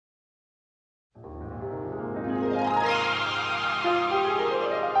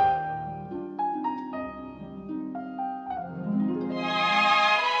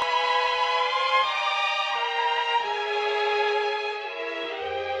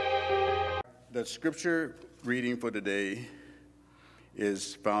The scripture reading for today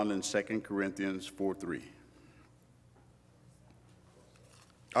is found in 2 Corinthians 4:3.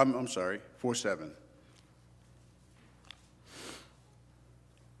 I'm sorry, 4:7.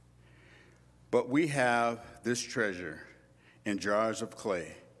 But we have this treasure in jars of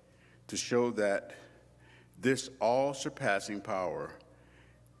clay to show that this all-surpassing power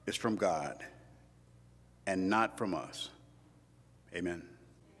is from God and not from us. Amen.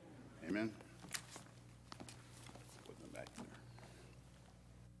 Amen. Put them back there.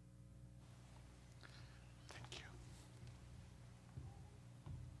 Thank you.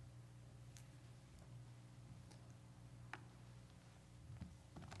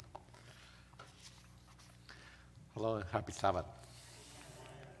 Hello and happy Sabbath.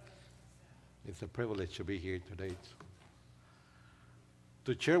 It's a privilege to be here today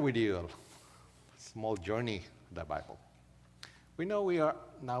to share with you a small journey in the Bible. We know we are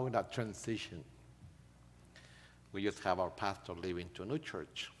now in that transition. We just have our pastor leaving to a new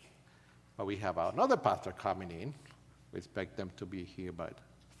church, but we have another pastor coming in. We expect them to be here by the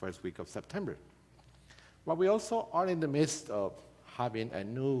first week of September. But we also are in the midst of having a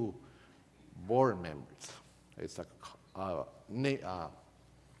new board members. It's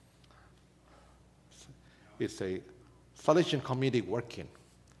a selection committee working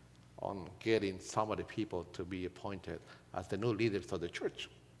on getting some of the people to be appointed as the new leaders of the church.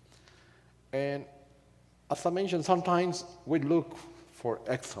 And as I mentioned, sometimes we look for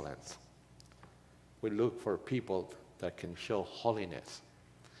excellence. We look for people that can show holiness.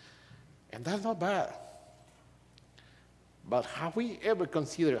 And that's not bad. But have we ever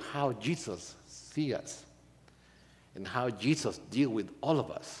considered how Jesus sees us and how Jesus deals with all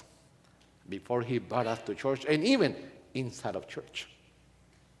of us before he brought us to church and even inside of church?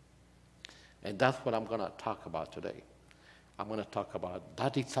 And that's what I'm going to talk about today. I'm going to talk about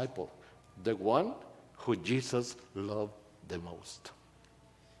that disciple, the one who Jesus loved the most.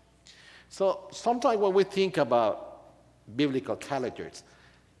 So sometimes when we think about biblical characters,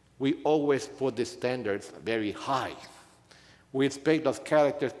 we always put the standards very high. We expect those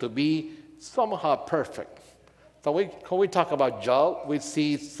characters to be somehow perfect. So when we talk about Job, we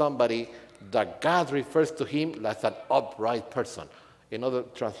see somebody that God refers to him as an upright person. Another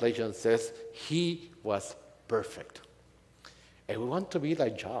translation says he was perfect. And we want to be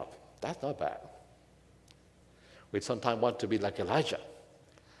like Job. That's not bad. We sometimes want to be like Elijah.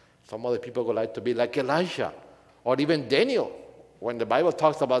 Some other people would like to be like Elijah or even Daniel. When the Bible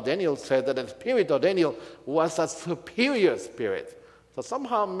talks about Daniel, it says that the spirit of Daniel was a superior spirit. So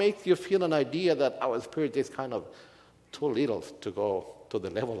somehow makes you feel an idea that our spirit is kind of too little to go to the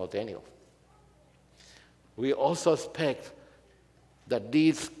level of Daniel. We also expect that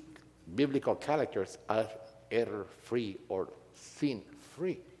these biblical characters are error-free or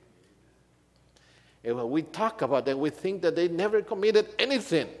sin-free. And when we talk about them, we think that they never committed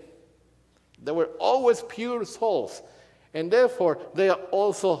anything. They were always pure souls, and therefore they are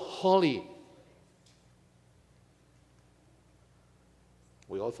also holy.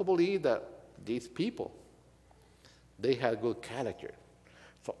 We also believe that these people, they had good character.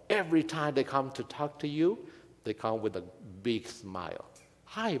 So every time they come to talk to you, they come with a big smile.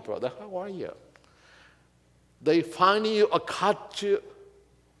 Hi, brother, how are you? They find you or caught you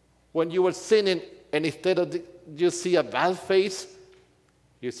when you were sinning, and instead of you see a bad face,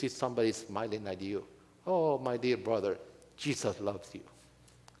 you see somebody smiling at you. Oh, my dear brother, Jesus loves you.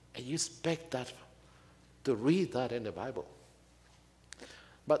 And you expect that to read that in the Bible.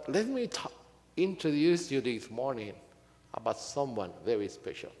 But let me introduce you this morning about someone very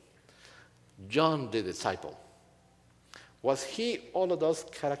special. John the disciple. Was he all of those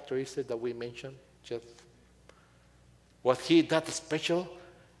characteristics that we mentioned? Was he that special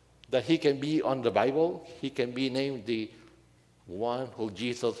that he can be on the Bible? He can be named the one who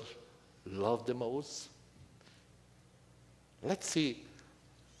Jesus loved the most? Let's see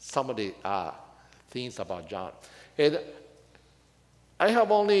some of the things about John. And I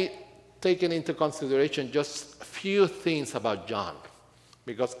have only taken into consideration just a few things about John,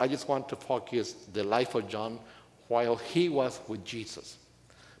 because I just want to focus the life of John while he was with Jesus.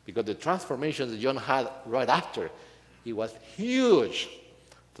 Because the transformation that John had right after, it was huge.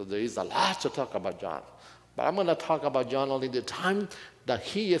 So there is a lot to talk about John. But I'm going to talk about John only the time that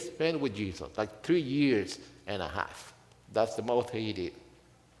he spent with Jesus, like 3 years and a half. That's the most he did.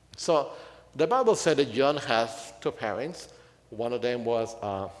 So the Bible said that John has two parents. One of them was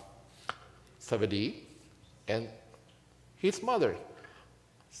Zebedee, and his mother,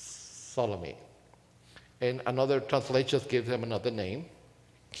 Salome. And another translation gives him another name.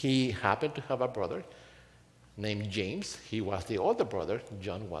 He happened to have a brother named James. He was the older brother.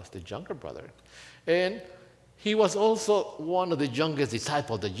 John was the younger brother. And he was also one of the youngest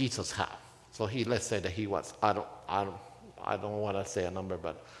disciples that Jesus had. So let's say that he was, I don't want to say a number,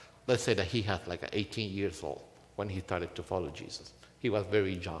 but let's say that he had like 18 years old when he started to follow Jesus. He was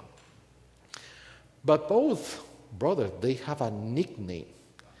very young. But both brothers, they have a nickname.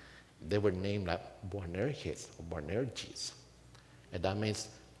 They were named like Boanerges or Boanerges. And that means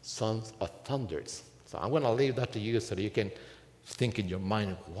sons of thunders. So I'm going to leave that to you so that you can think in your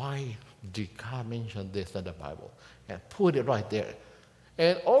mind, why did God mention this in the Bible? And put it right there.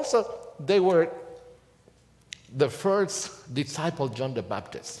 And also, they were the first disciple John the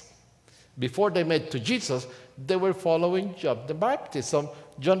Baptist. Before they met to Jesus, they were following John the Baptist. So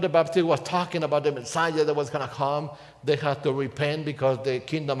John the Baptist was talking about the Messiah that was going to come. They had to repent because the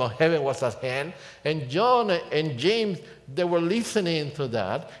kingdom of heaven was at hand. And John and James, they were listening to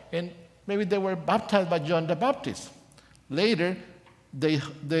that. And maybe they were baptized by John the Baptist. Later,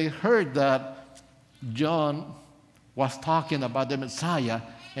 they heard that John was talking about the Messiah.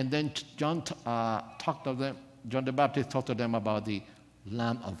 And then John the Baptist talked to them about the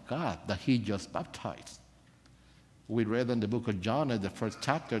Lamb of God that he just baptized. We read in the book of John in the first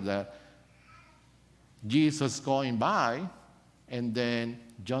chapter that Jesus going by, and then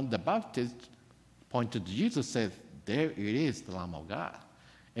John the Baptist pointed to Jesus and said, there it is, the Lamb of God.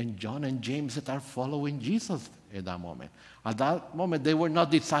 And John and James are following Jesus at that moment. At that moment, they were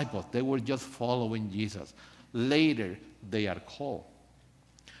not disciples. They were just following Jesus. Later, they are called.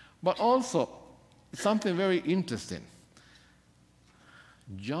 But also, something very interesting.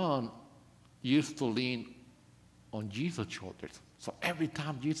 John used to lean on Jesus' shoulders. So every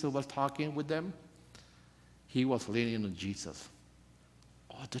time Jesus was talking with them, he was leaning on Jesus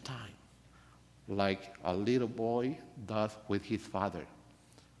all the time, like a little boy does with his father.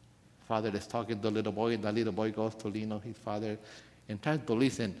 Father is talking to the little boy, and the little boy goes to lean on his father and tries to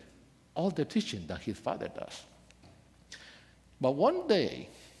listen all the teaching that his father does. But one day,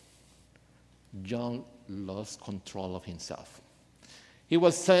 John lost control of himself. There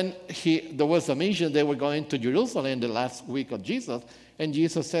was a mission, they were going to Jerusalem the last week of Jesus, and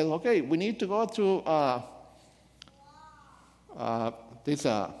Jesus said, okay, we need to go through this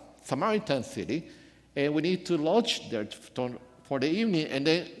Samaritan city, and we need to lodge there for the evening, and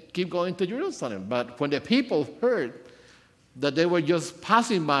then keep going to Jerusalem. But when the people heard that they were just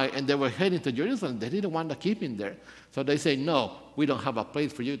passing by and they were heading to Jerusalem, they didn't want to keep him there. So they said, no, we don't have a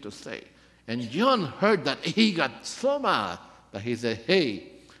place for you to stay. And John heard that. He got so mad that he said,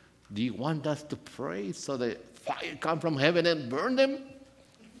 hey, do you want us to pray so the fire come from heaven and burn them?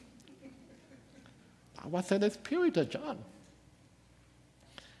 That was in the spirit of John.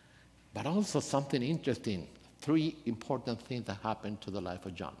 But also something interesting, 3 important things that happened to the life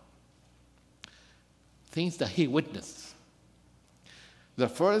of John. Things that he witnessed. The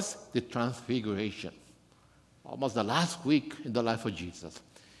first, the transfiguration. Almost the last week in the life of Jesus.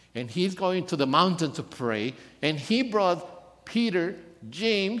 And he's going to the mountain to pray, and he brought Peter,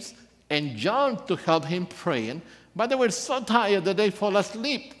 James, and John to help him praying, but they were so tired that they fall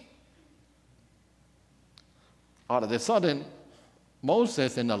asleep. All of a sudden,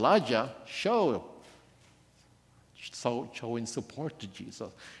 Moses and Elijah showing support to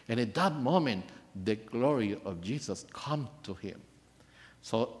Jesus. And at that moment, the glory of Jesus come to him.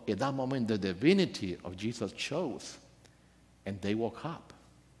 So at that moment, the divinity of Jesus shows, and they woke up.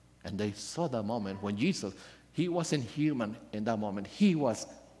 And they saw that moment when Jesus, he wasn't human in that moment. He was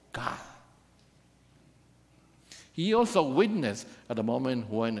God. He also witnessed at the moment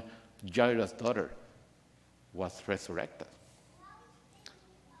when Jairus' daughter was resurrected.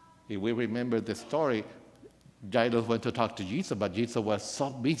 If we remember the story, Jairus went to talk to Jesus, but Jesus was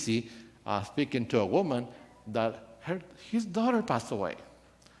so busy speaking to a woman that his daughter passed away.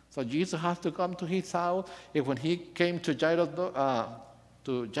 So Jesus has to come to his house. And when he came to Jairus'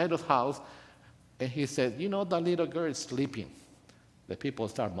 house, and he said, you know, that little girl is sleeping. The people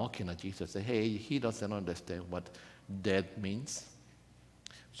start mocking at Jesus, say, hey, he doesn't understand what death means.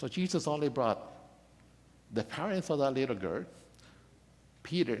 So Jesus only brought the parents of that little girl,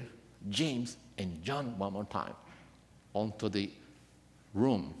 Peter, James, and John one more time onto the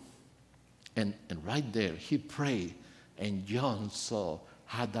room. And right there, he prayed, and John saw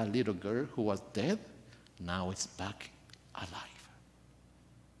how that little girl who was dead, now is back alive.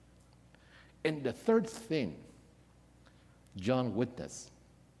 And the third thing John witnessed,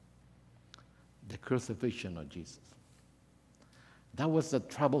 the crucifixion of Jesus. That was a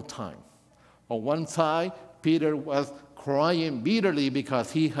troubled time. On one side, Peter was crying bitterly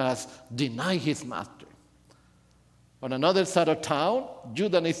because he has denied his master. On another side of town,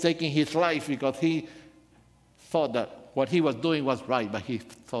 Judas is taking his life because he thought that what he was doing was right, but he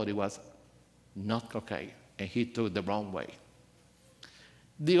thought it was not okay, and he took it the wrong way.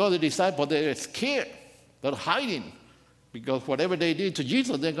 The other disciples, they're scared. They're hiding, because whatever they did to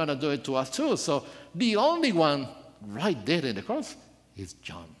Jesus, they're going to do it to us too. So the only one right there in the cross is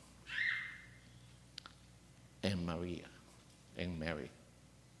John and Maria and Mary.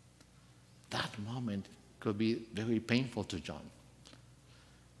 That moment could be very painful to John.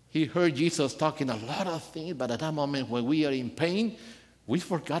 He heard Jesus talking a lot of things, but at that moment when we are in pain, we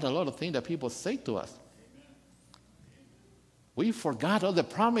forgot a lot of things that people say to us. We forgot all the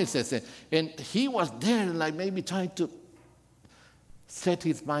promises, and he was there like maybe trying to set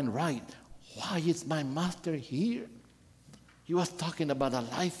his mind right. Why is my master here? He was talking about a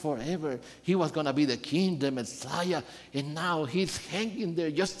life forever. He was going to be the king, the Messiah, and now he's hanging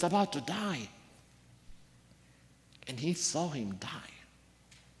there just about to die. And he saw him die.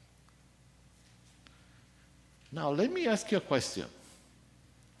 Now, let me ask you a question.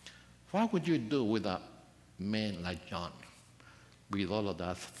 What would you do with a man like John, with all of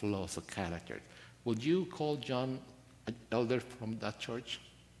that flaws of character? Would you call John an elder from that church?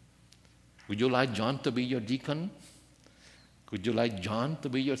 Would you like John to be your deacon? Would you like John to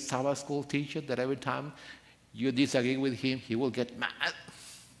be your Sabbath school teacher, that every time you disagree with him, he will get mad?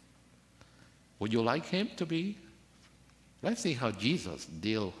 Would you like him to be? Let's see how Jesus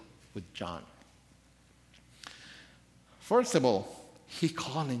dealt with John. First of all, he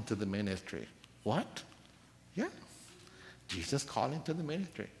called him to the ministry. What? Yeah. Jesus called him to the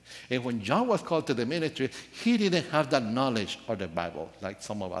ministry. And when John was called to the ministry, he didn't have that knowledge of the Bible like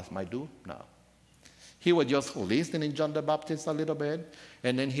some of us might do now. He was just listening to John the Baptist a little bit,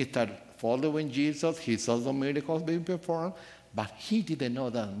 and then he started following Jesus. He saw the miracles being performed, but he didn't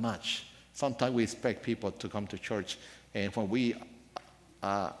know that much. Sometimes we expect people to come to church, and when we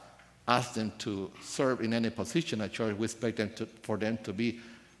ask them to serve in any position at church, we expect for them to be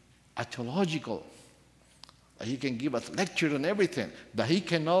theological. He can give us lecture on everything, that he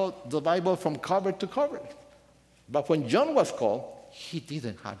can know the Bible from cover to cover. But when John was called, he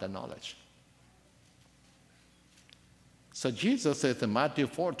didn't have the knowledge. So Jesus says in Matthew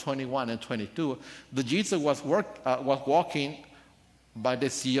 4:21 and 22, that Jesus was walking by the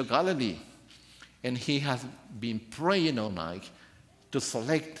Sea of Galilee, and he has been praying all night to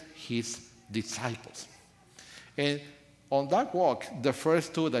select his disciples. And on that walk, the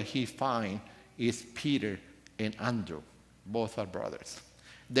first two that he finds is Peter and Andrew. Both are brothers.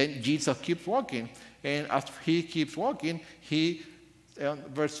 Then Jesus keeps walking, and as he keeps walking,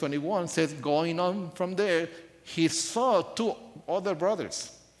 verse 21 says, going on from there, he saw two other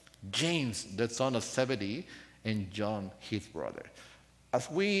brothers, James, the son of Zebedee, and John, his brother. As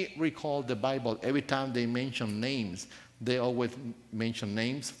we recall the Bible, every time they mention names, they always mention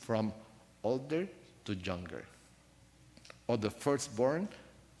names from older to younger, or the firstborn,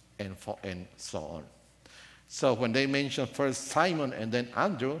 and so on. So when they mention first Simon and then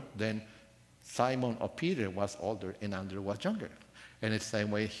Andrew, then Simon or Peter was older and Andrew was younger. And the same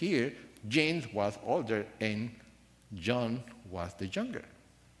way here, James was older and John was the younger.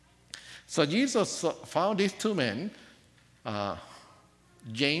 So Jesus found these two men,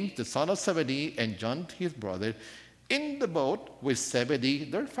 James, the son of Zebedee, and John, his brother, in the boat with Zebedee,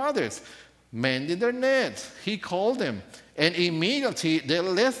 their fathers, mending their nets. He called them, and immediately they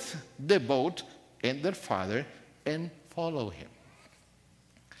left the boat and their father and followed him.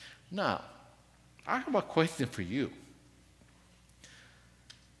 Now, I have a question for you.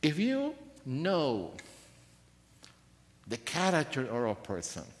 If you know the character of a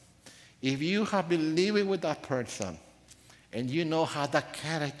person, if you have been living with that person and you know how that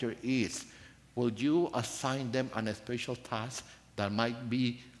character is, will you assign them a special task that might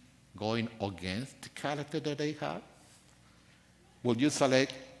be going against the character that they have? Will you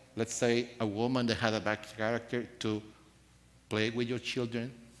select, let's say, a woman that had a bad character to play with your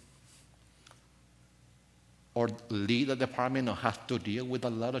children? Or lead a department or have to deal with a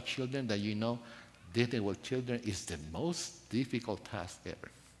lot of children that you know dealing with children is the most difficult task ever.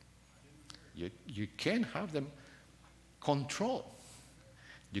 You can't have them control.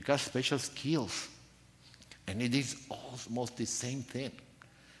 You got special skills. And it is almost the same thing.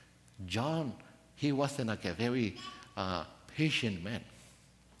 John, he wasn't like a very patient man.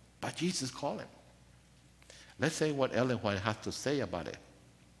 But Jesus called him. Let's say what Ellen White has to say about it.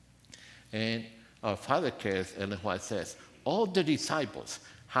 And our Father Cares, Ellen White says, all the disciples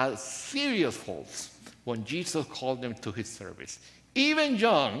had serious faults when Jesus called them to his service. Even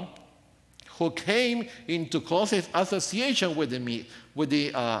John, who came into closest association with the meek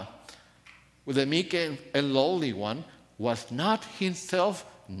and lowly one, was not himself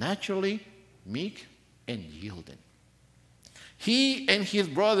naturally meek and yielding. He and his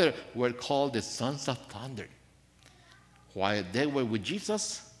brother were called the sons of thunder. While they were with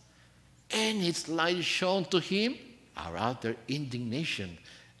Jesus, and his light shone to him around their indignation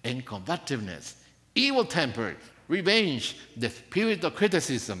and combativeness, evil temper, revenge, the spirit of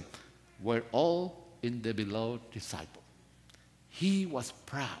criticism were all in the beloved disciple. He was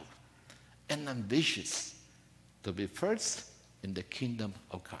proud and ambitious to be first in the kingdom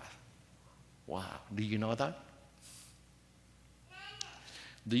of God. Wow, do you know that?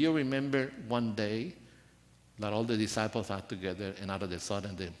 Do you remember one day that all the disciples are together, and out of the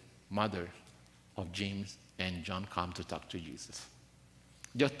sudden the mother of James and John come to talk to Jesus?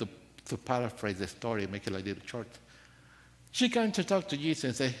 Just to paraphrase the story, make it a little short. She came to talk to Jesus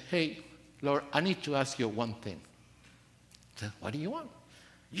and say, "Hey, Lord, I need to ask you one thing." He said, "What do you want?"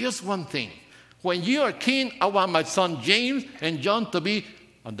 "Just one thing. When you are king, I want my son James and John to be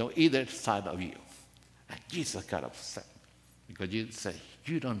on the either side of you." And Jesus got upset because Jesus said,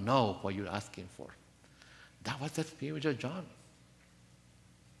 "You don't know what you're asking for." That was the spirit of John.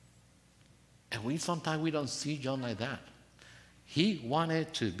 And sometimes we don't see John like that. He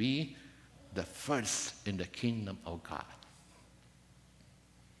wanted to be the first in the kingdom of God.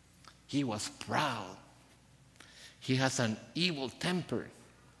 He was proud. He has an evil temper,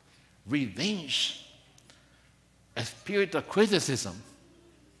 revenge, a spirit of criticism.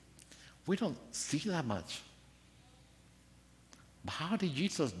 We don't see that much. But how did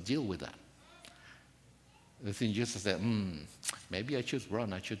Jesus deal with that? The thing Jesus said, maybe I should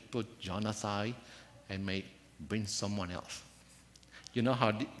run. I should put John aside and may bring someone else. You know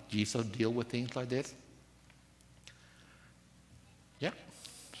how Jesus deal with things like this? Yeah.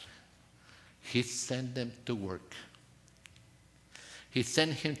 He sent them to work. He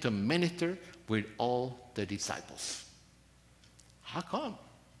sent him to minister with all the disciples. How come?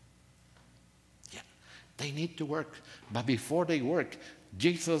 Yeah, they need to work. But before they work,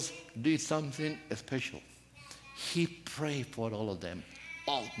 Jesus did something special. He prayed for all of them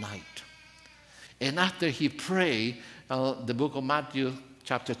all night. And after he prayed, the book of Matthew,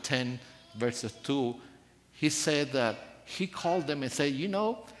 chapter 10, verses 2, he said that he called them and said,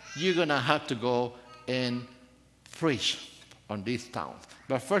 you're going to have to go and preach on these towns.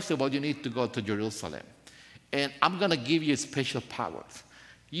 But first of all, you need to go to Jerusalem. And I'm going to give you special powers.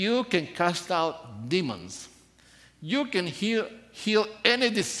 You can cast out demons. You can heal any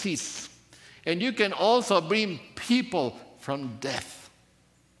disease. And you can also bring people from death.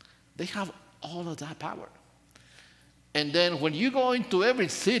 They have all of that power. And then when you go into every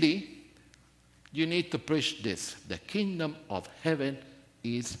city, you need to preach this. The kingdom of heaven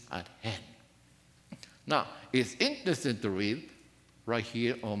is at hand. Now, it's interesting to read right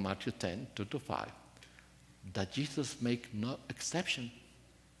here on Matthew 10, 2-5, that Jesus make no exception.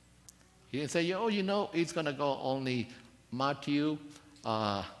 He didn't say, it's going to go only Matthew,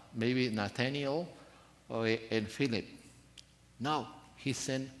 maybe Nathaniel, and Philip. No, he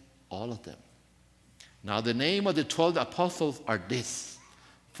sent all of them. Now, the name of the 12 apostles are this.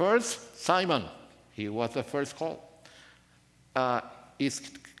 First, Simon. He was the first called. Is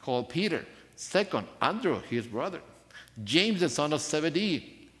called Peter. Second, Andrew, his brother. James, the son of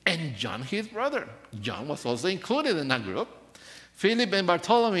Zebedee. And John, his brother. John was also included in that group. Philip and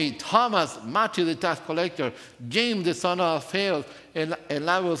Bartholomew, Thomas, Matthew, the tax collector, James, the son of Alphaeus, and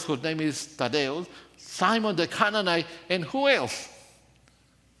Elias, whose name is Thaddeus, Simon the Canaanite, and who else?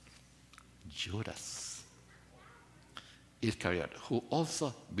 Judas Iscariot, who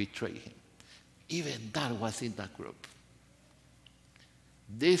also betrayed him. Even that was in that group.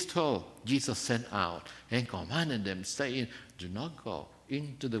 These 12 Jesus sent out and commanded them, saying, "Do not go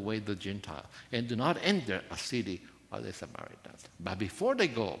into the way of the Gentiles, and do not enter a city of the Samaritans." But before they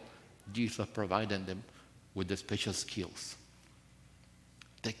go, Jesus provided them with the special skills.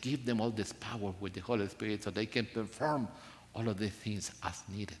 They give them all this power with the Holy Spirit so they can perform all of these things as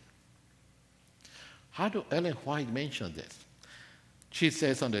needed. How do Ellen White mention this? She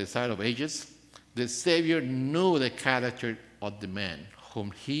says on the side of ages, the Savior knew the character of the man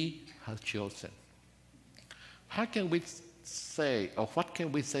whom he has chosen. How can we say, or what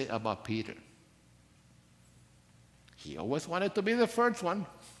can we say about Peter? He always wanted to be the first one,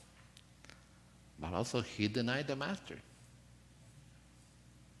 but also he denied the master.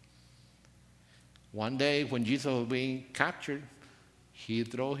 One day when Jesus was being captured, he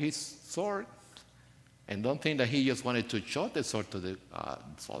threw his sword. And don't think that he just wanted to show the sword to the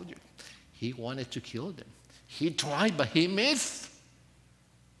soldier. He wanted to kill them. He tried, but he missed.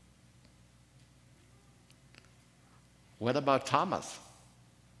 What about Thomas?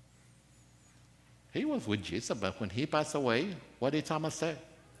 He was with Jesus, but when he passed away, what did Thomas say?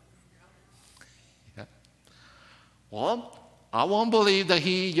 Yeah. Well, I won't believe that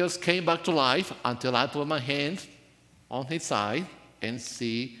he just came back to life until I put my hands on his side and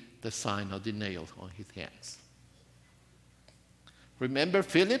see the sign of the nails on his hands. Remember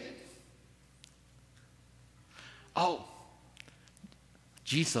Philip? Oh,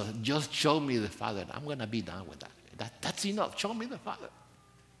 Jesus, just show me the Father. I'm going to be done with that. That's enough. Show me the Father.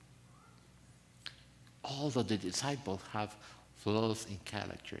 All of the disciples have flaws in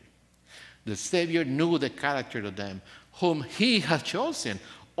character. The Savior knew the character of them, whom he had chosen.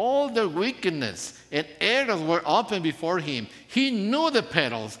 All their wickedness and errors were open before him. He knew the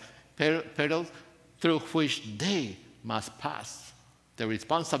perils through which they must pass, the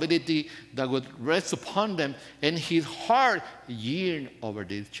responsibility that would rest upon them, and his heart yearned over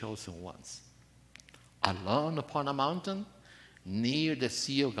these chosen ones. Alone upon a mountain, near the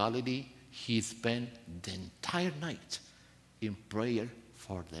Sea of Galilee, he spent the entire night in prayer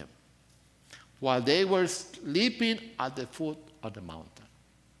for them, while they were sleeping at the foot of the mountain.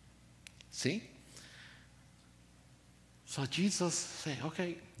 See? So Jesus said,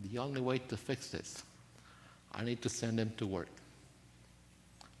 okay, the only way to fix this, I need to send them to work.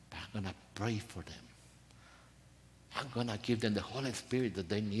 But I'm going to pray for them. I'm going to give them the Holy Spirit that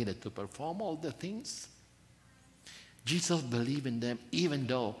they needed to perform all the things. Jesus believed in them even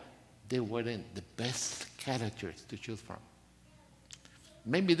though they weren't the best characters to choose from.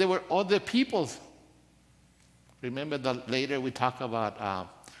 Maybe there were other peoples. Remember that later we talk about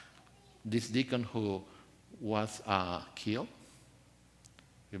this deacon who was killed?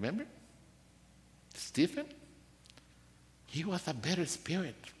 Remember? Stephen? He was a better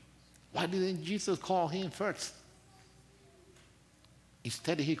spirit. Why didn't Jesus call him first?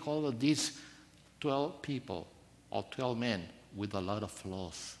 Instead, he called these 12 people, or 12 men, with a lot of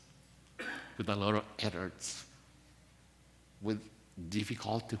flaws, with a lot of errors, with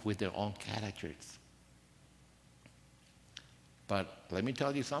difficulty with their own characters. But let me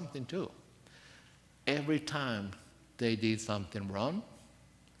tell you something too. Every time they did something wrong,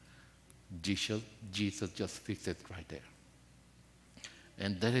 Jesus just fixed it right there.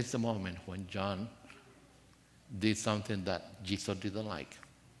 And that is the moment when John did something that Jesus didn't like.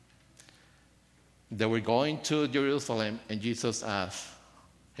 They were going to Jerusalem, and Jesus asked,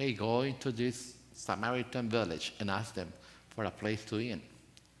 hey, go into this Samaritan village and ask them for a place to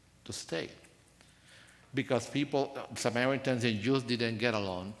stay. Because Samaritans and Jews didn't get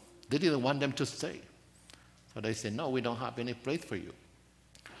along. They didn't want them to stay. So they said, no, we don't have any place for you.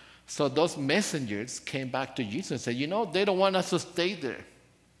 So those messengers came back to Jesus and said, they don't want us to stay there.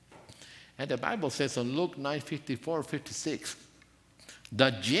 And the Bible says in Luke 9:54-56,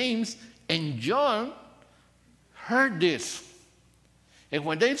 that James and John heard this. And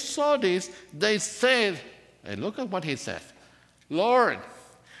when they saw this, they said, and look at what he said, Lord,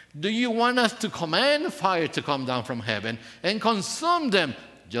 do you want us to command fire to come down from heaven and consume them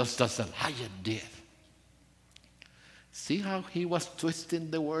just as Elijah did? See how he was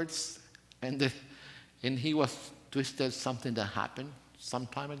twisting the words and he was twisted something that happened some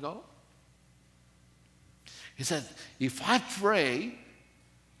time ago? He said, if I pray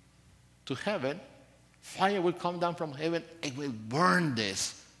to heaven, fire will come down from heaven and will burn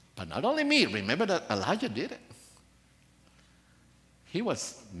this. But not only me, remember that Elijah did it. He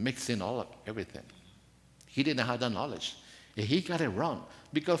was mixing everything. He didn't have the knowledge. And he got it wrong.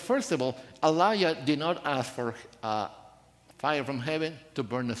 Because first of all, Elijah did not ask for fire from heaven to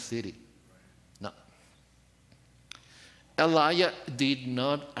burn the city. No. Elijah did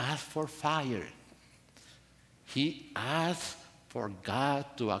not ask for fire. He asked for God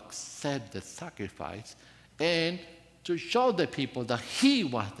to accept the sacrifice and to show the people that he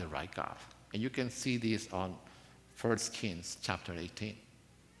was the right God. And you can see this on 1 Kings chapter 18.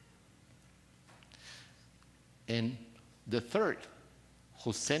 And the third,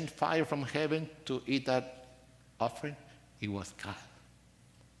 who sent fire from heaven to eat that offering, it was God.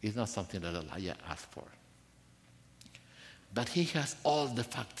 It's not something that Elijah asked for. But he has all the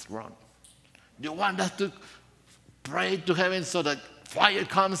facts wrong. Do you want us to pray to heaven so that fire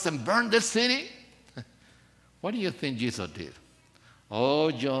comes and burns the city? What do you think Jesus did? Oh,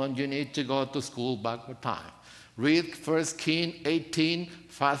 John, you need to go to school backward time. Read 1 Kings 18,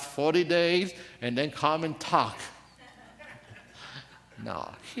 fast 40 days, and then come and talk.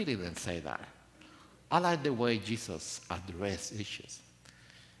 No, he didn't say that. I like the way Jesus addressed issues.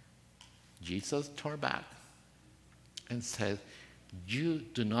 Jesus turned back and said, you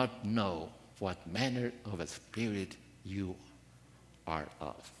do not know what manner of a spirit you are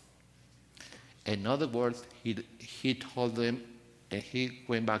of. In other words, he told them, and he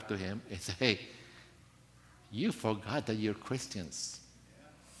went back to him and said, hey, you forgot that you're Christians.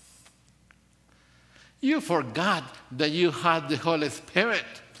 You forgot that you had the Holy Spirit.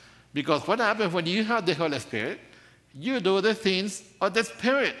 Because what happens when you have the Holy Spirit? You do the things of the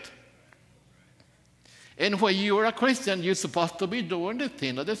Spirit. And when you are a Christian, you're supposed to be doing the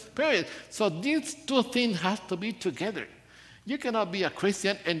thing of the Spirit. So these two things have to be together. You cannot be a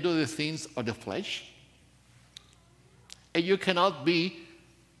Christian and do the things of the flesh. And you cannot be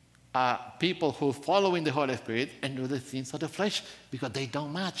people who are following the Holy Spirit and do the things of the flesh, because they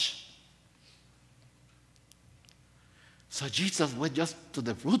don't match. So Jesus went just to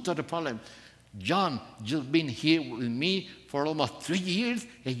the root of the problem. John, you've been here with me for almost 3 years,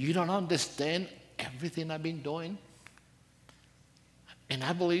 and you don't understand everything I've been doing. And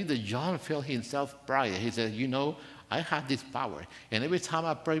I believe that John felt himself pride. He said, you know, I have this power. And every time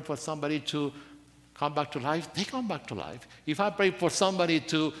I pray for somebody to come back to life, they come back to life. If I pray for somebody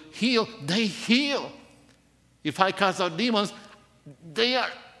to heal, they heal. If I cast out demons, they are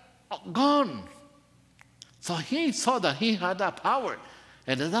gone. So he saw that he had that power.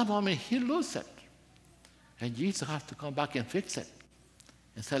 And at that moment, he lost it. And Jesus has to come back and fix it.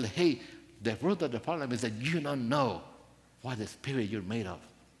 And say, hey, the root of the problem is that you don't know what the spirit you're made of.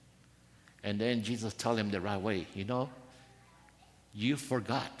 And then Jesus told him the right way. You know, you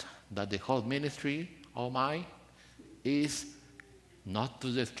forgot that the whole ministry of mine is not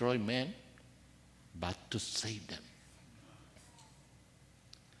to destroy men, but to save them.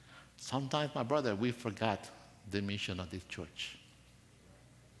 Sometimes, my brother, we forgot the mission of this church.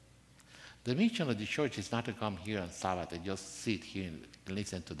 The mission of the church is not to come here on Sabbath and just sit here and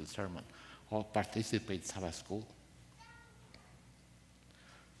listen to the sermon or participate in Sabbath school.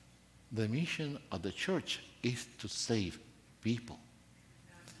 The mission of the church is to save people.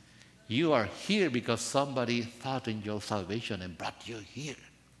 You are here because somebody thought in your salvation and brought you here.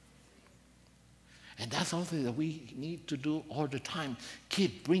 And that's something that we need to do all the time.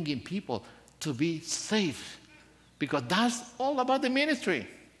 Keep bringing people to be saved. Because that's all about the ministry.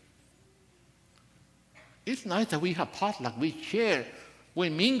 It's nice that we have potluck, we share, we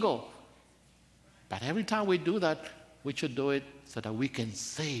mingle. But every time we do that, we should do it so that we can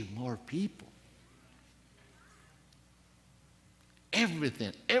save more people.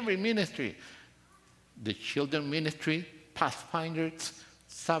 Everything, every ministry, the children ministry, Pathfinders,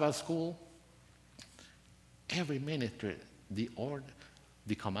 Sabbath school, every ministry, the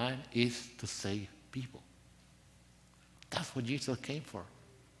command is to save people. That's what Jesus came for.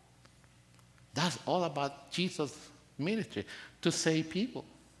 That's all about Jesus' ministry, to save people.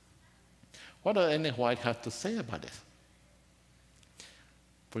 What does Ellen White have to say about this?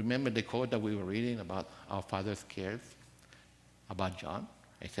 Remember the quote that we were reading about our Father's cares, about John?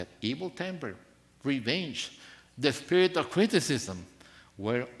 It said, evil temper, revenge, the spirit of criticism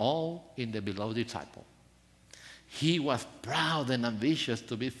were all in the beloved disciple. He was proud and ambitious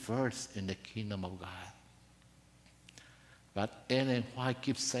to be first in the kingdom of God. But Ellen White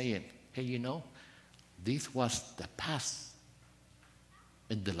keeps saying, hey, you know, this was the past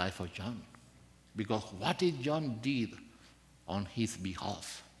in the life of John. Because what did John did on his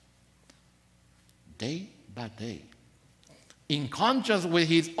behalf? Day by day. In contrast with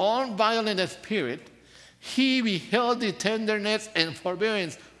his own violent spirit, he beheld the tenderness and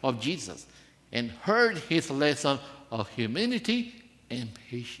forbearance of Jesus and heard his lesson of humility and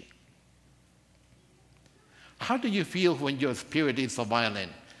patience. How do you feel when your spirit is so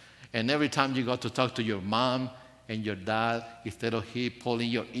violent? And every time you go to talk to your mom and your dad, instead of he pulling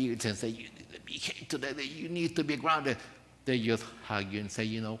your ears and say, you need to behave today, you need to be grounded, they just hug you and say,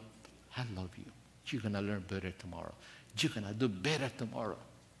 you know, I love you. You're going to learn better tomorrow. You're going to do better tomorrow.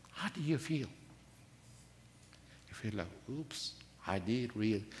 How do you feel? You feel like, oops, I did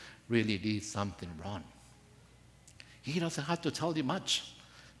really did something wrong. He doesn't have to tell you much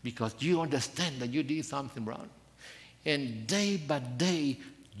because you understand that you did something wrong. And day by day,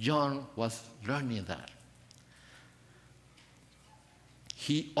 John was learning that.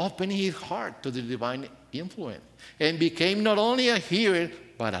 He opened his heart to the divine influence and became not only a hearer,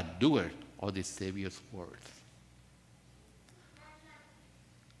 but a doer of the Savior's words.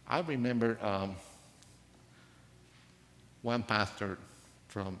 I remember one pastor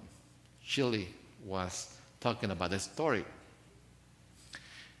from Chile was talking about a story.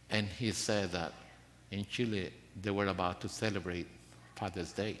 And he said that in Chile, they were about to celebrate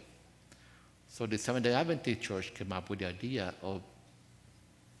Father's Day. So the Seventh-day Adventist Church came up with the idea of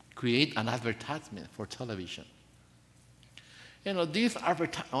create an advertisement for television. And on this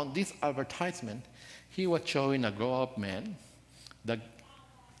advertisement, he was showing a grown-up man that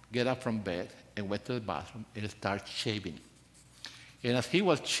get up from bed and went to the bathroom and started shaving. And as he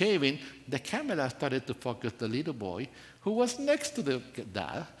was shaving, the camera started to focus the little boy who was next to the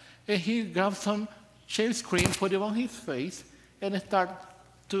dad, and he grabbed some shaved cream, put it on his face, and it started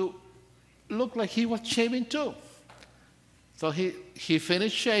to look like he was shaving too. So he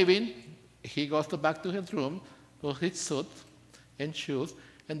finished shaving. He goes back to his room, to his suit and shoes,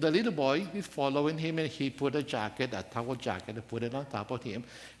 and the little boy is following him, and he put a towel jacket, and put it on top of him,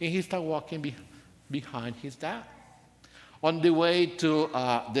 and he started walking behind his dad. On the way to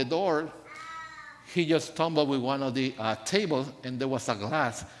the door, he just stumbled with one of the tables, and there was a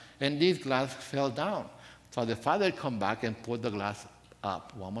glass, and this glass fell down. So the father come back and put the glass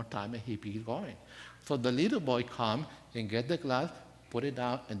up one more time, and he keep going. So the little boy come and get the glass, put it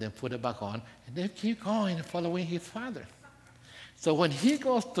down, and then put it back on, and then keep going and following his father. So when he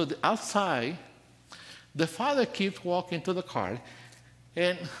goes to the outside, the father keeps walking to the car,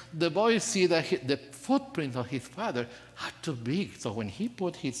 and the boy see that the footprints of his father are too big. So when he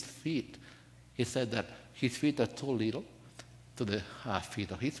put his feet, he said that his feet are too little to the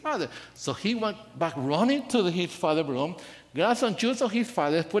feet of his father. So he went back running to his father's room, grabbed some shoes of his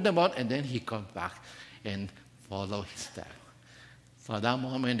father, put them on, and then he comes back and follow his dad. So at that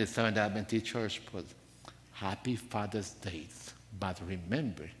moment, the Seventh Adventist Church put, Happy Father's Day, but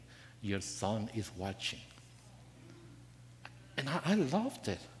remember, your son is watching. And I loved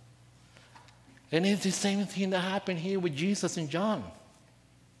it. And it's the same thing that happened here with Jesus and John.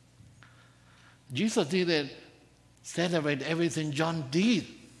 Jesus didn't celebrate everything John did.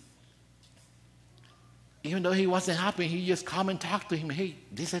 Even though he wasn't happy, he just come and talk to him, hey,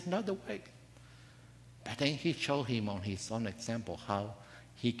 this is not the way. But then he showed him on his own example how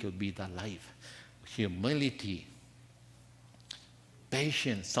he could be the life. Humility,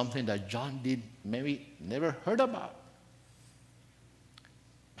 patience, something that John did maybe never heard about.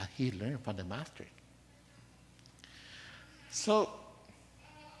 But he learned from the master. So,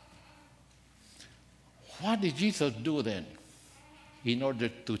 what did Jesus do then in order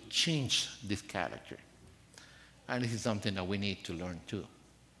to change this character? And this is something that we need to learn too.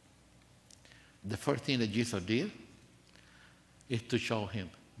 The first thing that Jesus did is to show him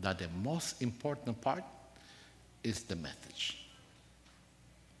that the most important part is the message.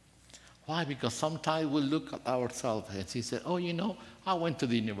 Why? Because sometimes we look at ourselves and we say, oh, you know, I went to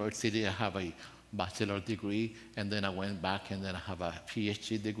the university, I have a bachelor's degree, and then I went back and then I have a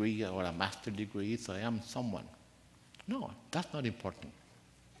PhD degree or a master's degree, so I am someone. No, that's not important.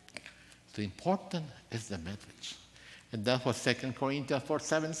 The important is the message. And that's what 2 Corinthians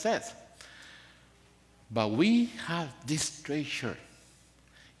 4:7 says. But we have this treasure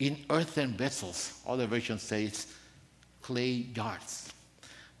in earthen vessels. Other version says clay jars,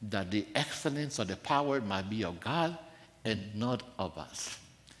 that the excellence or the power might be of God and not of us.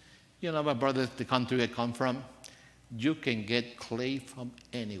 You know, my brothers, the country I come from, you can get clay from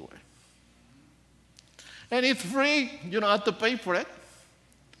anywhere. And it's free. You don't have to pay for it.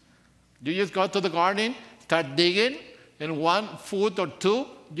 You just go to the garden, start digging, and 1 foot or 2,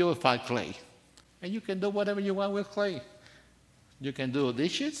 you will find clay. And you can do whatever you want with clay. You can do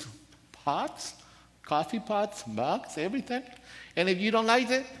dishes, pots, coffee pots, mugs, everything. And if you don't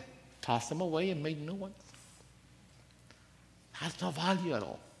like it, toss them away and make new ones. Has no value at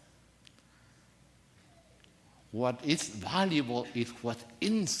all. What is valuable is what's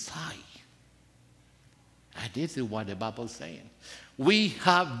inside. And this is what the Bible is saying. We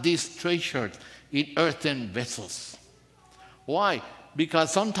have these treasures in earthen vessels. Why?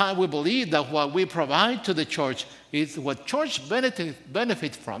 Because sometimes we believe that what we provide to the church is what church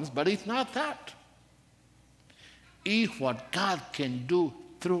benefits from, but it's not that. It's what God can do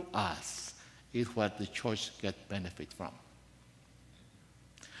through us, is what the church gets benefit from.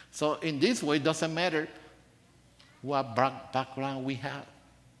 So in this way, it doesn't matter what background we have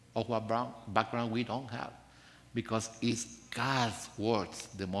or what background we don't have, because it's God's words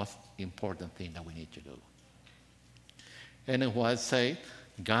the most important thing that we need to do. And then what I say,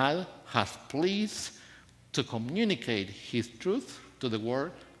 God has pleased to communicate his truth to the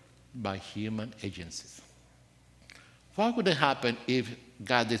world by human agencies. What would happen if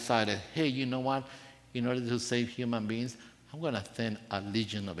God decided, hey, you know what? In order to save human beings, I'm going to send a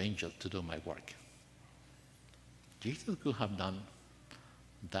legion of angels to do my work. Jesus could have done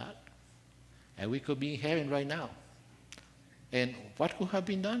that. And we could be in heaven right now. And what could have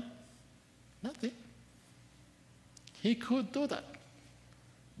been done? Nothing. He could do that.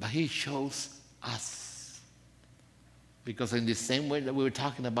 But he shows us. Because in the same way that we were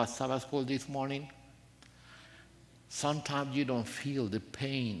talking about Sabbath school this morning, sometimes you don't feel the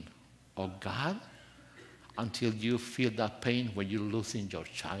pain of God until you feel that pain when you're losing your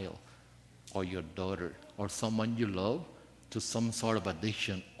child or your daughter or someone you love to some sort of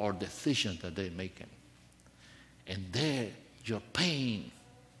addiction or decision that they're making. And there, your pain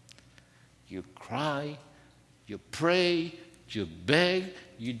You cry, you pray, you beg,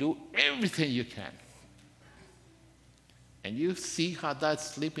 you do everything you can. And you see how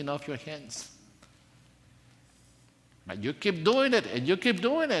that's slipping off your hands. But you keep doing it, and you keep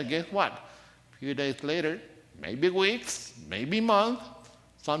doing it. Guess what? A few days later, maybe weeks, maybe months,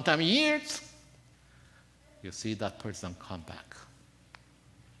 sometimes years, you see that person come back.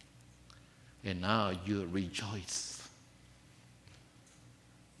 And now you rejoice.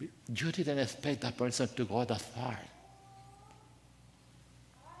 You didn't expect that person to go that far.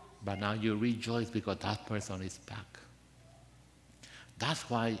 But now you rejoice because that person is back. That's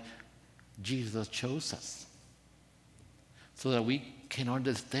why Jesus chose us. So that we can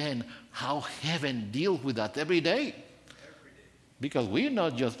understand how heaven deals with that every day. Because we're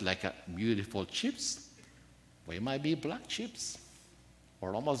not just like a beautiful chips. We might be black chips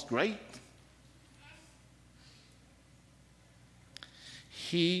or almost gray.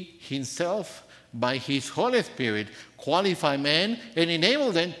 He himself, by his Holy Spirit, qualify men and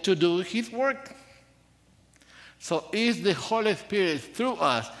enable them to do his work. So it's the Holy Spirit through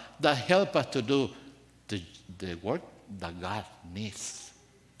us that help us to do the work that God needs.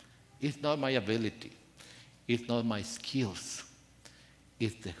 It's not my ability. It's not my skills.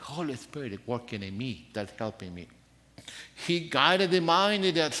 It's the Holy Spirit working in me that's helping me. He guided the mind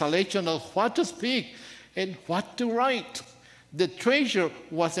in the selection of what to speak and what to write. The treasure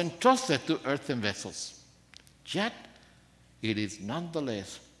was entrusted to earthen vessels, yet it is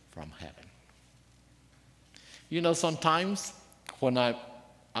nonetheless from heaven. You know, sometimes when I'm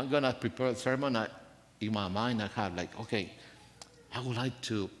going to prepare a sermon, in my mind I have like, okay, I would like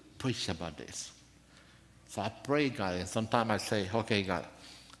to preach about this. So I pray God, and sometimes I say, okay, God,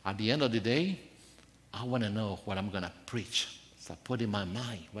 at the end of the day, I want to know what I'm going to preach. So I put in my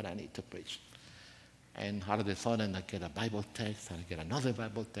mind what I need to preach. And all of a sudden, I get a Bible text, and I get another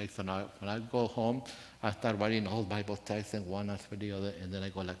Bible text, and when I go home, I start writing all Bible texts, and one after the other, and then I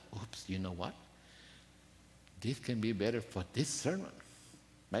go like, oops, you know what? This can be better for this sermon.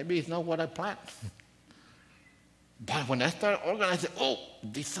 Maybe it's not what I planned. But when I start organizing, oh,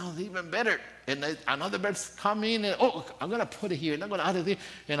 this sounds even better. And another verse come in, and oh, I'm going to put it here, and I'm going to add it here.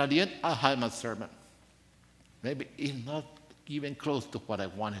 And at the end, I have my sermon. Maybe it's not even close to what I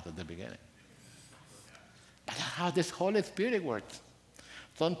wanted at the beginning. But that's how this Holy Spirit works.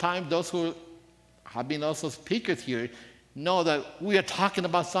 Sometimes those who have been also speakers here know that we are talking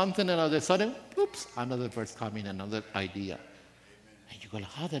about something, and all of a sudden, oops, another verse coming, another idea. And you go,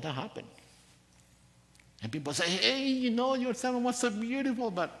 how did that happen? And people say, hey, you know, your sermon was so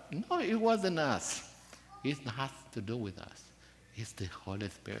beautiful, but no, it wasn't us. It has to do with us. It's the Holy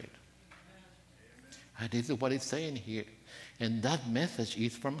Spirit. And this is what it's saying here. And that message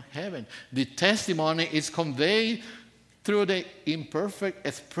is from heaven. The testimony is conveyed through the imperfect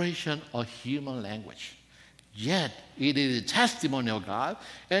expression of human language. Yet, it is the testimony of God,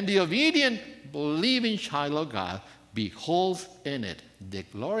 and the obedient, believing child of God beholds in it the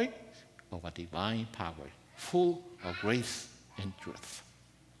glory of a divine power, full of grace and truth.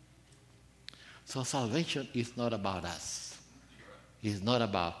 So salvation is not about us. It's not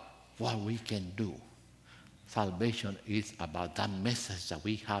about what we can do. Salvation is about that message that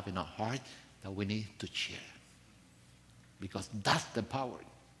we have in our heart that we need to share. Because that's the power.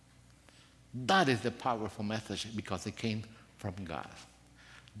 That is the powerful message because it came from God.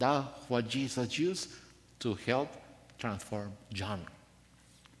 That's what Jesus used to help transform John.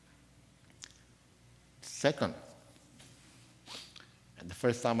 Second, and the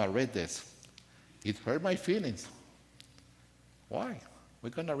first time I read this, it hurt my feelings. Why? We're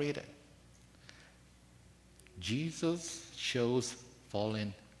going to read it. Jesus chose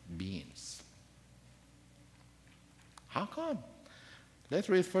fallen beings. How come? Let's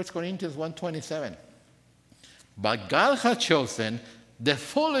read 1 Corinthians 1:27. But God has chosen the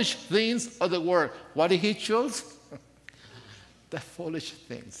foolish things of the world. What did he choose? The foolish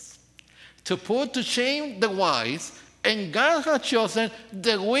things. To put to shame the wise, and God has chosen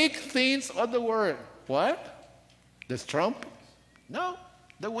the weak things of the world. What? The strong? No,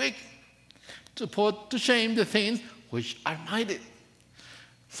 the weak. To put to shame the things which are mighty.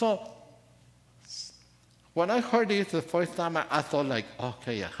 So, when I heard this the first time, I thought like,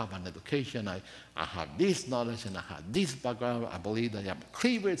 okay, I have an education, I have this knowledge, and I have this background. I believe that I'm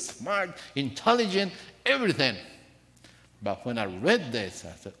clever, smart, intelligent, everything. But when I read this,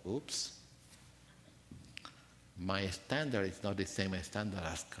 I said, oops. My standard is not the same standard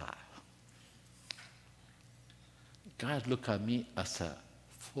as God. God looked at me as a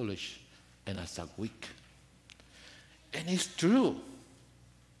foolish and as a weak. And it's true.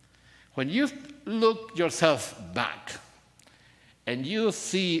 When you look yourself back and you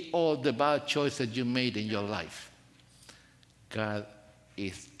see all the bad choices you made in your life, God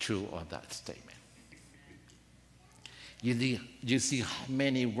is true on that statement. You see how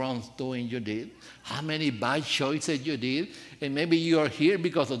many wrongs doing you did, how many bad choices you did, and maybe you are here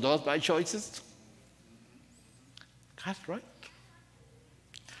because of those bad choices. God's right.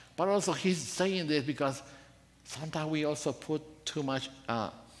 But also he's saying this because sometimes we also put too much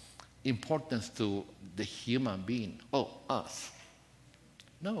importance to the human being. Oh, us.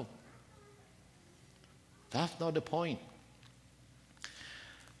 No. That's not the point.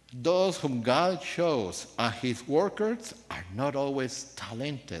 Those whom God chose as his workers are not always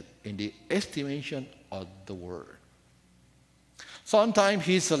talented in the estimation of the world. Sometimes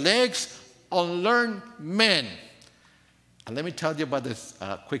he selects unlearned men. And let me tell you about this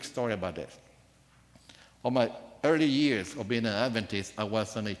quick story about this. On my early years of being an Adventist, I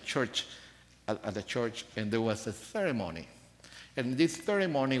was in a church, at a church, and there was a ceremony. And this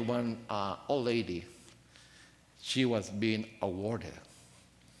ceremony, one old lady, she was being awarded.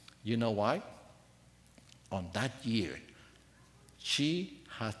 You know why? On that year, she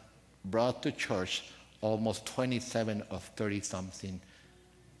had brought to church almost 27 of 30-something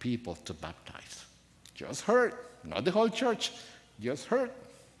people to baptize. Just her, not the whole church, just her.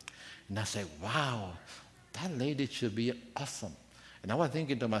 And I said, wow, that lady should be awesome. And I was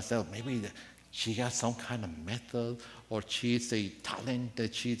thinking to myself, maybe she has some kind of method, or she's a talent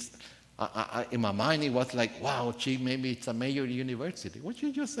that she's, in my mind, it was like, wow, maybe it's a major university. Well,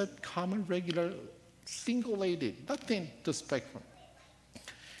 she just a common, regular, single lady, nothing to expect from.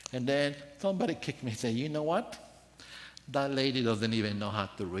 And then somebody kicked me and said, you know what? That lady doesn't even know how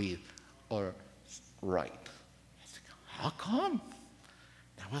to read or write. I said, how come?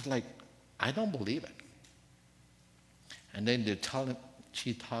 I was like, I don't believe it. And then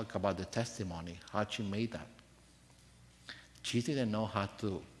she talked about the testimony, how she made that. She didn't know how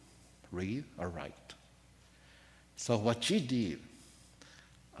to read or write. So what she did,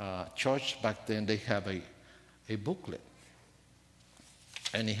 church back then, they have a booklet.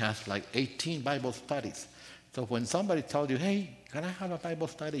 And it has like 18 Bible studies. So when somebody told you, hey, can I have a Bible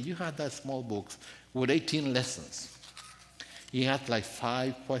study? You have that small book with 18 lessons. It has like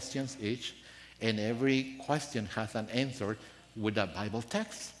 5 questions each, and every question has an answer with a Bible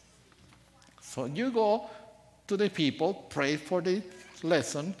text. So you go to the people, pray for the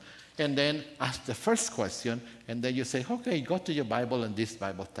lesson, and then ask the first question, and then you say, okay, go to your Bible and this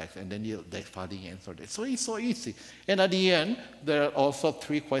Bible text, and then they finally answer it. So it's so easy. And at the end, there are also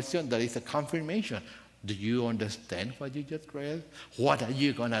 3 questions. There is a confirmation. Do you understand what you just read? What are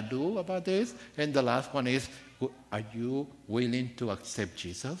you going to do about this? And the last one is, are you willing to accept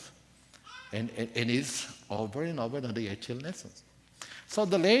Jesus? And it's over and over on the 18 lessons. So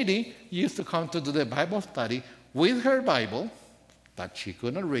the lady used to come to do the Bible study with her Bible, that she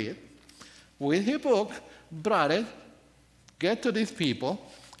couldn't read, with her book, brought it, get to these people,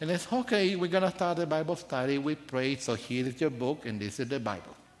 and it's, okay, we're going to start the Bible study. We pray, so here is your book, and this is the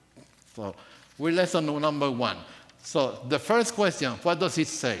Bible. So we're lesson number 1. So the first question, what does it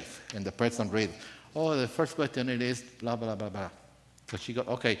say? And the person reads, oh, the first question it is blah, blah, blah, blah. So she goes,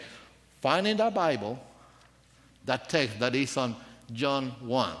 okay, find in the Bible that text that is on John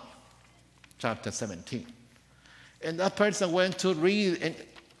 1, chapter 17. And that person went to read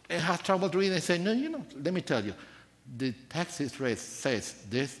and had trouble reading and said, no, let me tell you. The text is read says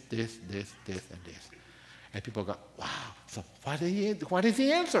this, and this. And people go, wow, so what is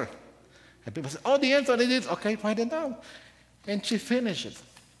the answer? And people say, oh, the answer is this. Okay, write it down. And she finishes.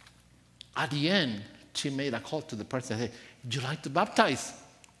 At the end, she made a call to the person and said, would you like to baptize?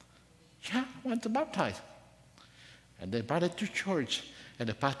 Yeah, I want to baptize. And they brought it to church. And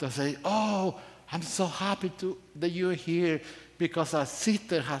the pastor said, oh, I'm so happy that you're here because our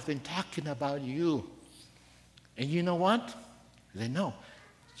sister has been talking about you. And you know what? They know.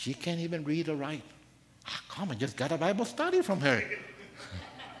 She can't even read or write. How come? I just got a Bible study from her.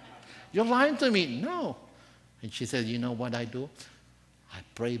 You're lying to me. No. And she said, you know what I do? I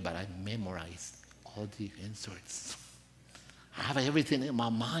pray, but I memorize all the answers. I have everything in my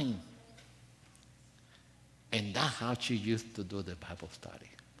mind. And that's how she used to do the Bible study.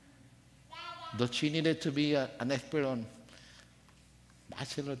 Does she needed to be an expert on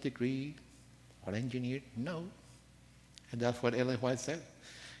bachelor degree or engineer? No. And that's what Ellen White said.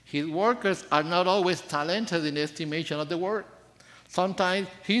 His workers are not always talented in the estimation of the world. Sometimes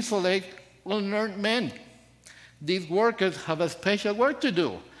he selects unlearned men. These workers have a special work to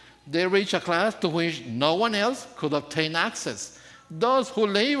do. They reach a class to which no one else could obtain access. Those who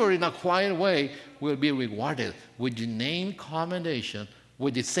labor in a quiet way will be rewarded with the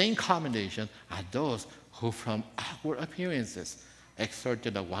same commendation as those who from outward appearances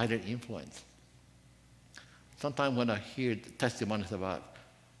exerted a wider influence. Sometimes when I hear testimonies about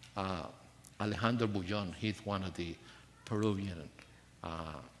Alejandro Bullón, he's one of the Peruvian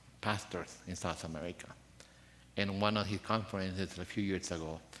pastors in South America. In one of his conferences a few years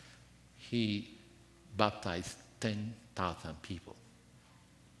ago, he baptized 10,000 people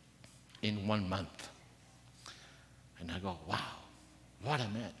in 1 month. And I go, wow, what a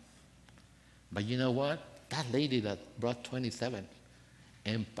man. But you know what? That lady that brought 27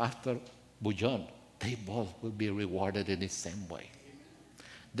 and Pastor Bullón, they both will be rewarded in the same way.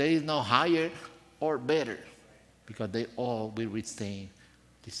 There is no higher or better, because they all will receive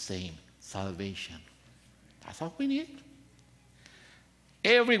the same salvation. That's all we need.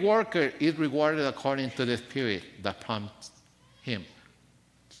 Every worker is rewarded according to the Spirit that prompts him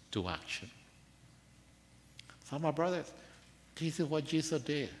to action. So, my brothers, this is what Jesus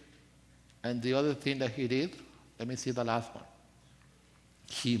did. And the other thing that he did, let me see the last one.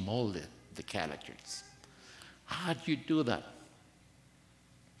 He molded the characters. How do you do that?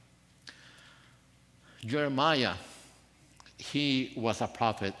 Jeremiah, he was a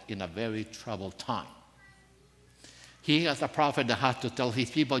prophet in a very troubled time. He was a prophet that had to tell his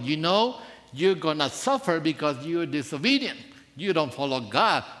people, you know, you're going to suffer because you're disobedient. You don't follow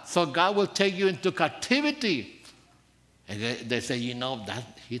God. So God will take you into captivity. And they say, you know,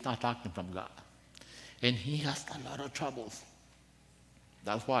 that he's not talking from God. And he has a lot of troubles.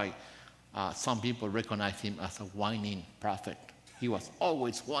 That's why some people recognize him as a whining prophet. He was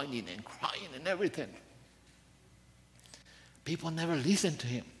always whining and crying and everything. People never listened to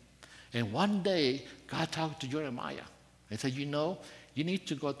him. And one day, God talked to Jeremiah and said, you know, you need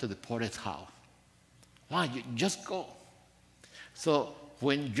to go to the porter's house. Why? You just go. So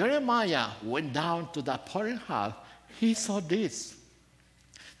when Jeremiah went down to that porter's house, he saw this,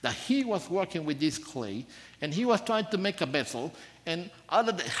 that he was working with this clay, and he was trying to make a vessel, and out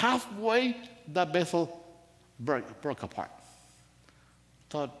of the halfway, the vessel broke apart.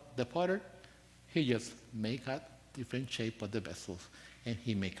 So the potter, he just make a different shape of the vessels, and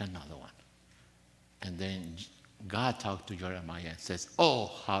he make another one. And then God talked to Jeremiah and says, oh,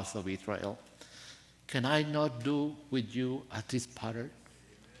 house of Israel, can I not do with you as this potter?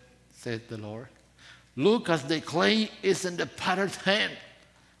 Says the Lord. Look, as the clay is in the potter's hand,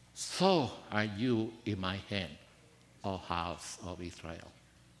 so are you in my hand, O house of Israel.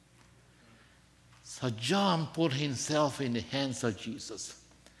 So John put himself in the hands of Jesus,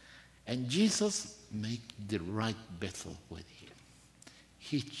 and Jesus made the right vessel with him.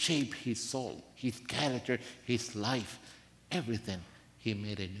 He shaped his soul, his character, his life, everything. He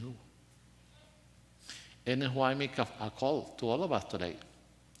made it new. And that's why I make a call to all of us today.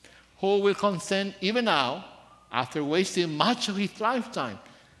 Who will consent even now, after wasting much of his lifetime,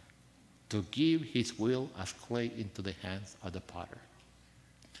 to give his will as clay into the hands of the potter,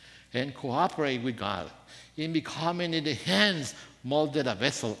 and cooperate with God in becoming in the hands molded a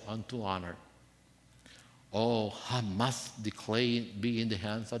vessel unto honor. Oh, how must the clay be in the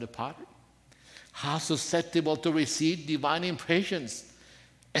hands of the potter? How susceptible to receive divine impressions,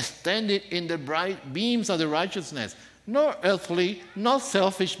 extended in the bright beams of the righteousness. Nor earthly, nor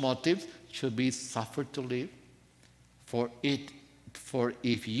selfish motives should be suffered to live. For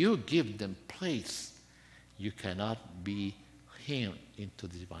if you give them place, you cannot be him into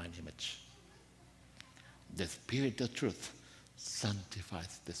the divine image. The Spirit of truth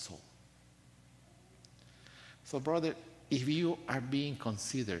sanctifies the soul. So, brother, if you are being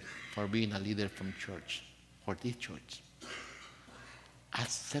considered for being a leader from church, or this church,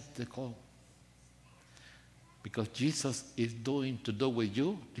 accept the call. Because Jesus is doing to do with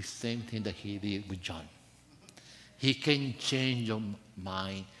you the same thing that he did with John. He can change your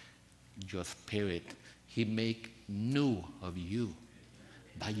mind, your spirit. He make new of you.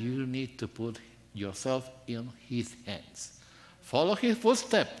 But you need to put yourself in his hands. Follow his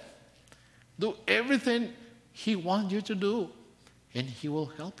footsteps. Do everything he wants you to do, and he will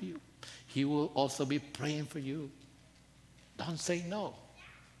help you. He will also be praying for you. Don't say no.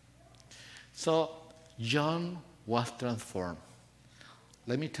 So John was transformed.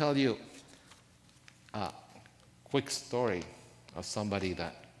 Let me tell you a quick story of somebody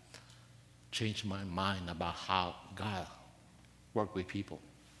that changed my mind about how God worked with people.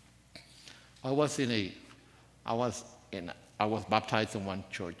 I was baptized in one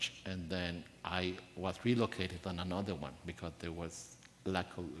church, and then I was relocated on another one because there was lack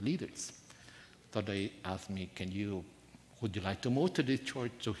of leaders. So they asked me, would you like to move to this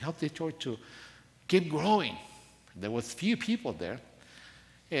church to help this church to keep growing? There was few people there.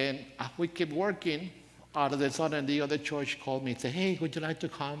 And as we kept working, out of the sudden the other church called me and said, hey, would you like to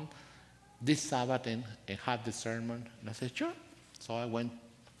come this Sabbath and have the sermon? And I said, sure. So I went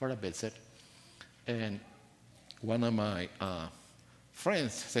for a visit, and one of my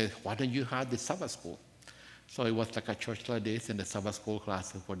friends said, why don't you have the Sabbath school? So it was like a church like this, and the Sabbath school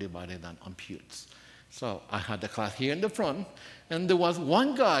classes were divided on pews. So I had the class here in the front, and there was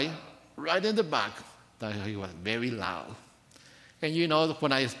one guy right in the back that he was very loud. And you know,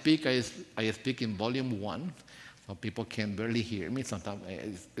 when I speak, I speak in volume 1, so people can barely hear me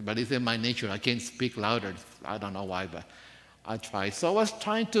sometimes. But it's in my nature. I can't speak louder. I don't know why, but I try. So I was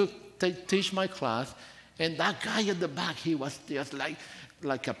trying to teach my class, and that guy in the back, he was just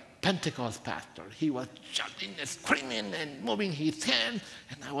like a Pentecost pastor. He was shouting and screaming and moving his hand.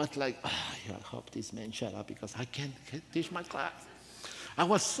 And I was like, I hope this man shut up because I can't teach my class. I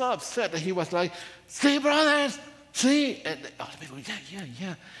was so upset that he was like, see, brothers, see. And all the people,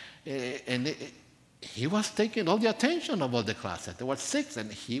 yeah. And he was taking all the attention of all the classes. There were 6,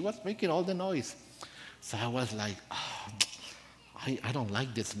 and he was making all the noise. So I was like, I don't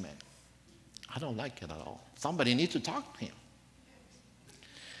like this man. I don't like it at all. Somebody needs to talk to him.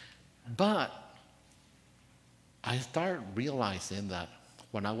 But I started realizing that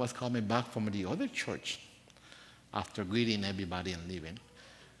when I was coming back from the other church, after greeting everybody and leaving,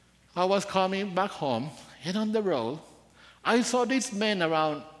 I was coming back home, and on the road, I saw this man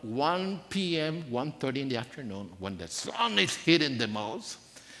around 1 p.m., 1:30 in the afternoon, when the sun is hitting the most.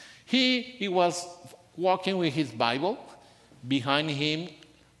 He was walking with his Bible, behind him,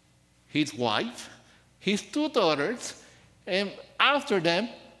 his wife, his 2 daughters, and after them,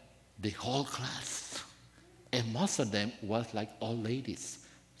 the whole class. And most of them was like old ladies,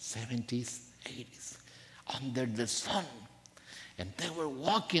 70s, 80s, under the sun. And they were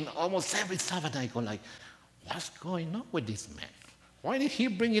walking almost every Sabbath. I go like, what's going on with this man? Why did he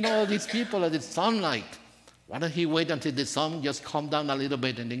bring in all these people at the sunlight? Why don't he wait until the sun just calm down a little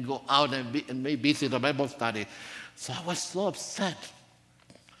bit and then go out and maybe visit a Bible study? So I was so upset.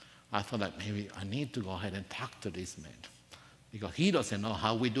 I thought that maybe I need to go ahead and talk to this man, because he doesn't know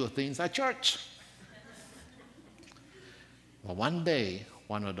how we do things at church. Well, one day,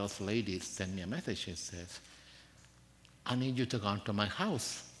 one of those ladies sent me a message. She says, I need you to come to my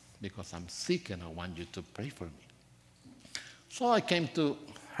house because I'm sick and I want you to pray for me. So I came to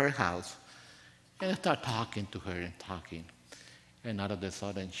her house and I started talking to her and talking. And out of the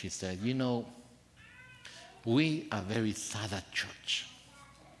sudden she said, you know, we are very sad at church.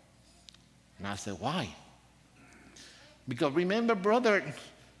 And I said, why? Because remember, brother,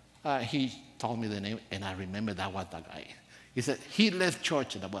 he told me the name, and I remember that was the guy. He said, he left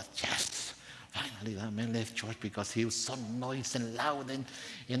church, and I was, yes, finally that man left church because he was so noisy and loud,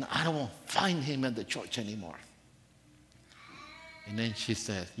 and I don't find him at the church anymore. And then she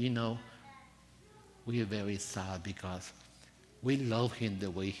said, you know, we are very sad because we love him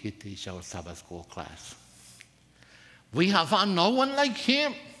the way he teaches our Sabbath school class. We have found no one like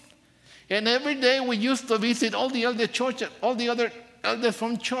him. And every day we used to visit all the other churches, all the other elders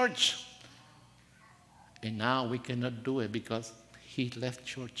from church. And now we cannot do it because he left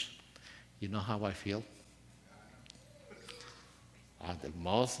church. You know how I feel? I'm the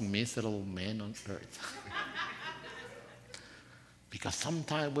most miserable man on earth. Because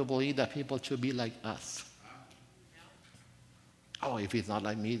sometimes we believe that people should be like us. Oh, if he's not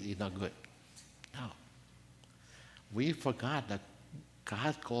like me, he's not good. No. We forgot that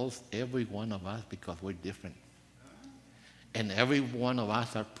God calls every one of us because we're different. And every one of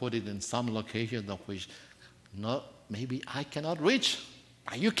us are put in some location of which maybe I cannot reach,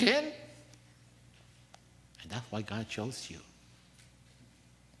 but you can. And that's why God chose you.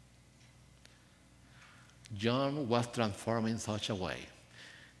 John was transformed in such a way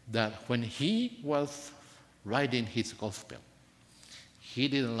that when he was writing his gospel, he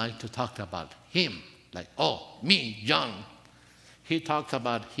didn't like to talk about him, like, oh, me, John. He talks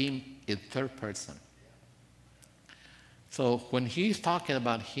about him in third person. So when he's talking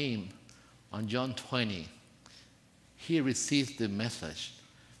about him on John 20, he receives the message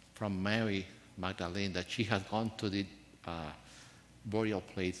from Mary Magdalene that she has gone to the burial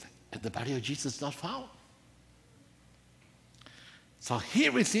place and the body of Jesus is not found. So he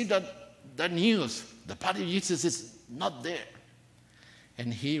received that news. The body of Jesus is not there.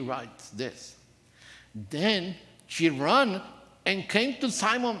 And he writes this. Then she ran and came to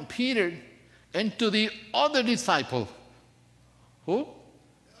Simon Peter and to the other disciple. Who?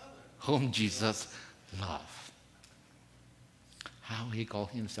 Whom Jesus loved. How he called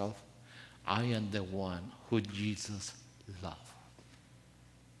himself? I am the one who Jesus loved.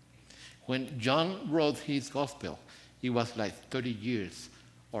 When John wrote his gospel, it was like 30 years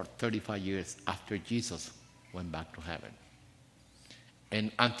or 35 years after Jesus went back to heaven.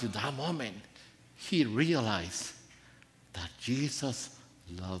 And until that moment, he realized that Jesus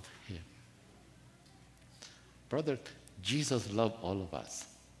loved him. Brother, Jesus loved all of us.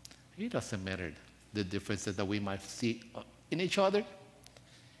 It doesn't matter the differences that we might see in each other.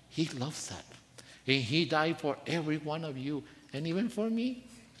 He loves that. And he died for every one of you, and even for me.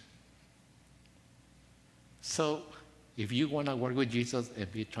 So, if you want to work with Jesus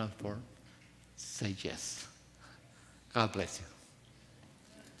and be transformed, say yes. God bless you.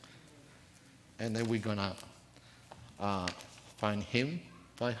 And then we're going to find hymn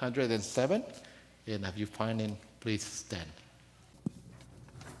 507. And if you find him, please stand.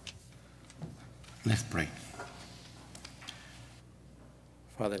 Let's pray.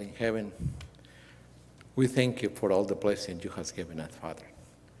 Father in heaven, we thank you for all the blessings you have given us, Father.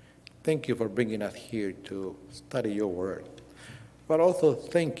 Thank you for bringing us here to study your word. But also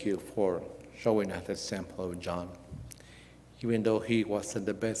thank you for showing us the example of John. Even though he wasn't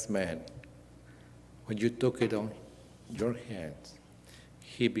the best man, when you took it on your hands,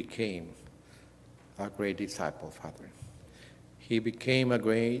 he became a great disciple, Father. He became a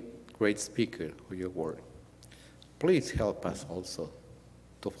great speaker of your word. Please help us also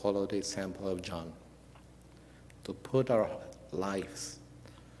to follow the example of John, to put our lives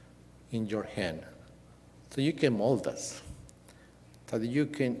in your hand so you can mold us, so that you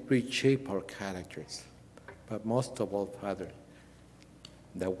can reshape our characters. But most of all, Father,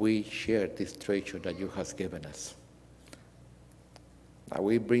 that we share this treasure that you have given us, that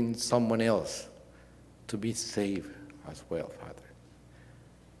we bring someone else to be saved as well, Father.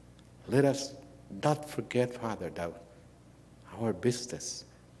 Let us not forget, Father, that our business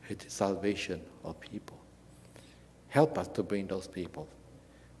is the salvation of people. Help us to bring those people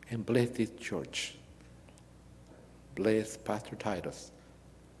and bless this church. Bless Pastor Titus.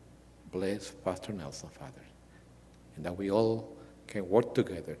 Bless Pastor Nelson, Father. And that we all can work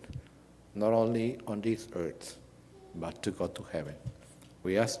together, not only on this earth, but to go to heaven.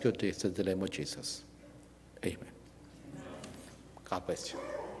 We ask you this in the name of Jesus. Amen. God bless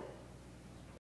you.